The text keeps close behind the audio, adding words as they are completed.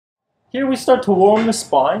Here we start to warm the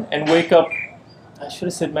spine and wake up. I should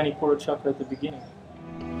have said Manipura Chakra at the beginning.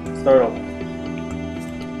 Start over.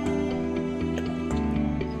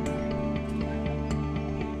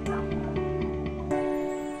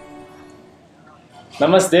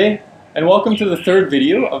 Namaste, and welcome to the third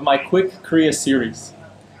video of my quick Kriya series.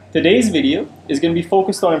 Today's video is going to be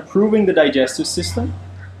focused on improving the digestive system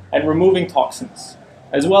and removing toxins,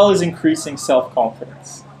 as well as increasing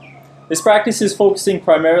self-confidence. This practice is focusing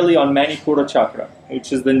primarily on Manipura Chakra,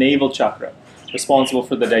 which is the navel chakra, responsible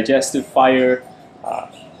for the digestive fire,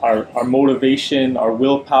 our motivation, our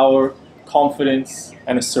willpower, confidence,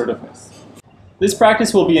 and assertiveness. This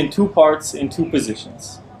practice will be in two parts, in two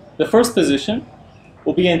positions. The first position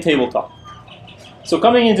will be in tabletop. So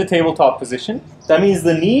coming into tabletop position, that means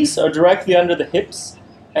the knees are directly under the hips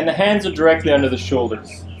and the hands are directly under the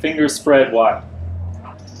shoulders, fingers spread wide.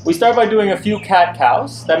 We start by doing a few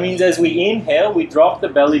cat-cows. That means as we inhale, we drop the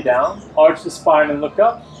belly down, arch the spine and look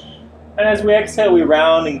up. And as we exhale, we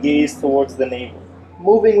round and gaze towards the navel.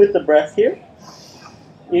 Moving with the breath here.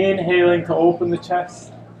 Inhaling to open the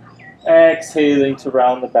chest. Exhaling to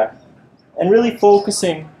round the back. And really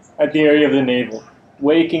focusing at the area of the navel.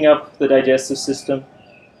 Waking up the digestive system.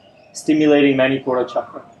 Stimulating Manipura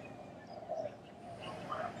Chakra.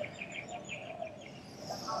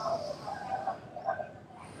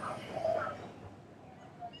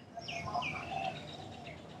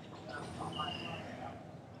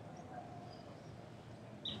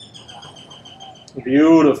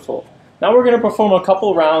 Beautiful. Now we're going to perform a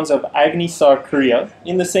couple rounds of Agni Sar Kriya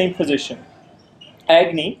in the same position.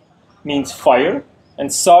 Agni means fire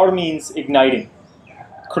and Sar means igniting.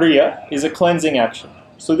 Kriya is a cleansing action.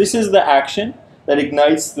 So this is the action that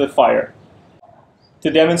ignites the fire.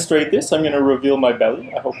 To demonstrate this, I'm going to reveal my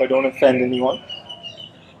belly. I hope I don't offend anyone.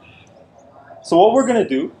 So what we're going to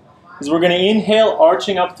do is we're going to inhale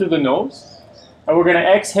arching up through the nose. And we're going to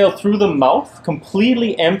exhale through the mouth,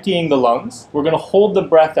 completely emptying the lungs. We're going to hold the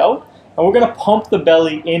breath out, and we're going to pump the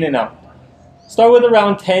belly in and out. Start with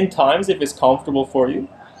around 10 times if it's comfortable for you.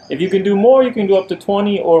 If you can do more, you can do up to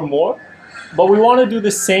 20 or more. But we want to do the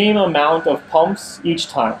same amount of pumps each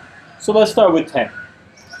time. So let's start with 10.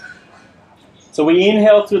 So we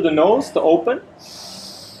inhale through the nose to open.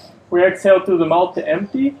 We exhale through the mouth to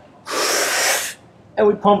empty. And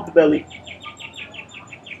we pump the belly.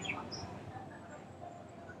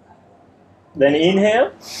 Then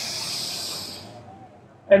inhale,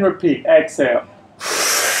 and repeat, exhale.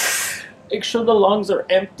 Make sure the lungs are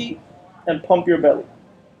empty, and pump your belly.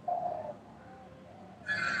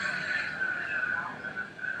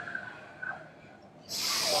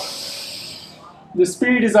 The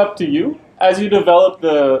speed is up to you. As you develop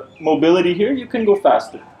the mobility here, you can go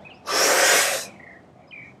faster.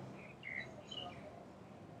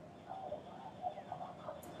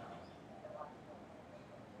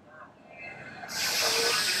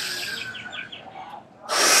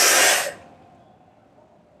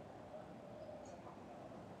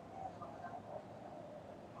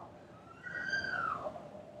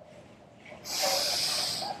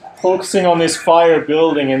 Focusing on this fire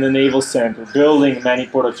building in the navel center, building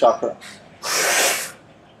Manipura Chakra.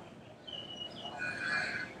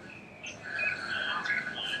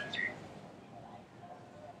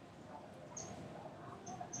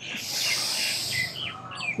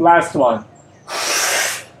 Last one.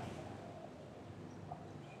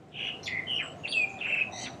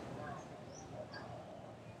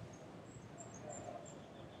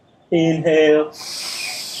 Inhale.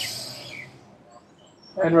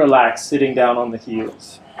 And relax, sitting down on the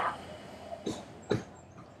heels.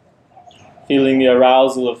 Feeling the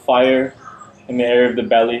arousal of fire in the area of the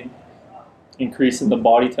belly, increasing the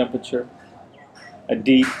body temperature, a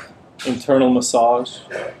deep internal massage,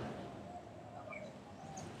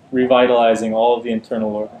 revitalizing all of the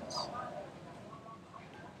internal organs.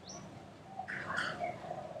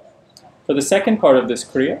 For the second part of this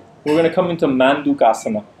Kriya, we're going to come into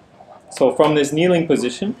Mandukasana. So from this kneeling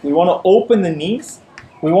position, we want to open the knees.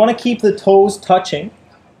 We want to keep the toes touching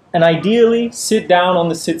and ideally sit down on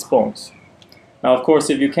the sits bones. Now of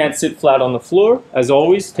course if you can't sit flat on the floor, as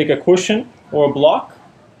always take a cushion or a block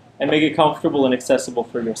and make it comfortable and accessible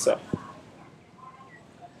for yourself.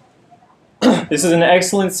 This is an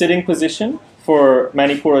excellent sitting position for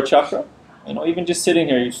Manipura Chakra. Even just sitting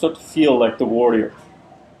here you start to feel like the warrior.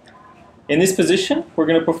 In this position we're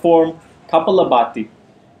going to perform Kapalabhati.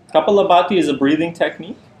 Kapalabhati is a breathing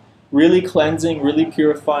technique. Really cleansing, really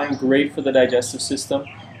purifying, great for the digestive system,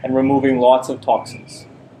 and removing lots of toxins.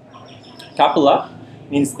 Kapala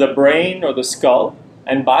means the brain or the skull,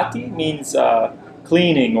 and bhati means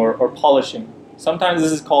cleaning or polishing. Sometimes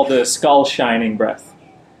this is called the skull shining breath.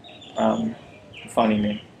 funny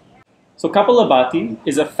name. So Kapalabhati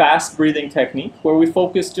is a fast breathing technique where we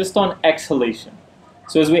focus just on exhalation.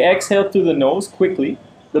 So as we exhale through the nose quickly,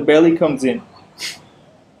 the belly comes in.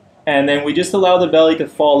 And then we just allow the belly to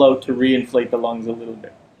fall out to reinflate the lungs a little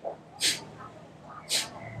bit.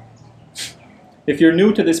 If you're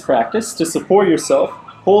new to this practice, to support yourself,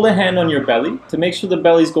 hold a hand on your belly to make sure the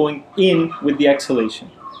belly's going in with the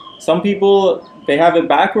exhalation. Some people, they have it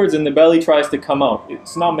backwards and the belly tries to come out.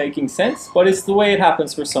 It's not making sense, but it's the way it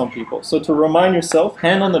happens for some people. So to remind yourself,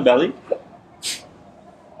 hand on the belly.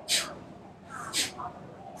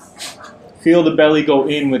 Feel the belly go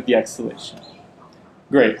in with the exhalation.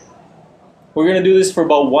 Great. We're going to do this for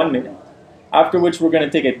about 1 minute, after which we're going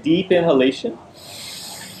to take a deep inhalation.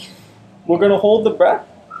 We're going to hold the breath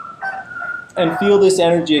and feel this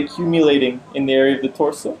energy accumulating in the area of the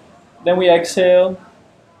torso. Then we exhale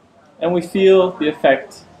and we feel the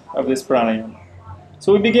effect of this pranayama.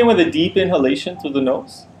 So we begin with a deep inhalation through the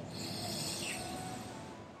nose,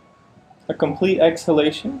 a complete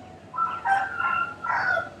exhalation,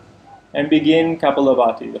 and begin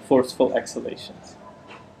Kapalabhati, the forceful exhalations.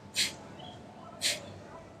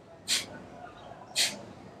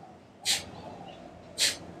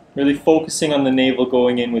 Really focusing on the navel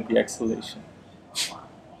going in with the exhalation.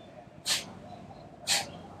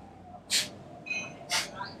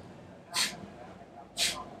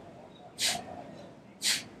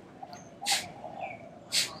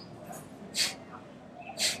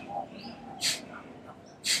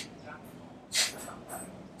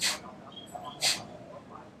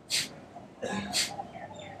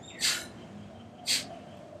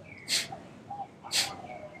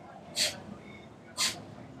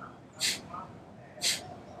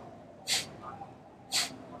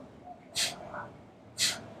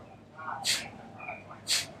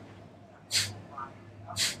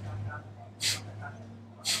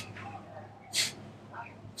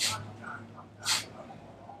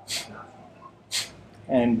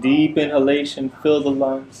 And deep inhalation, fill the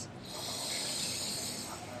lungs.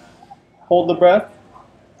 Hold the breath.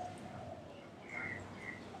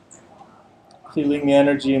 Feeling the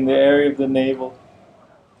energy in the area of the navel.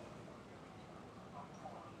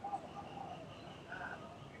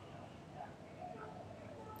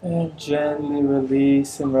 And gently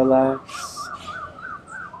release and relax.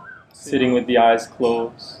 Sitting with the eyes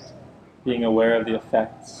closed, being aware of the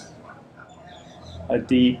effects. A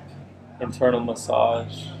deep internal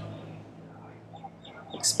massage,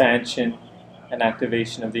 expansion and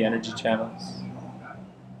activation of the energy channels,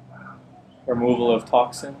 removal of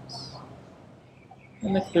toxins,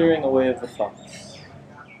 and the clearing away of the thoughts.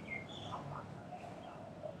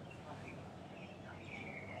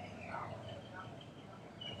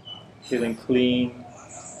 Feeling clean,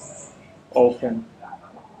 open,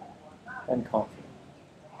 and confident.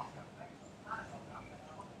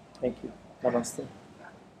 Thank you. Namaste.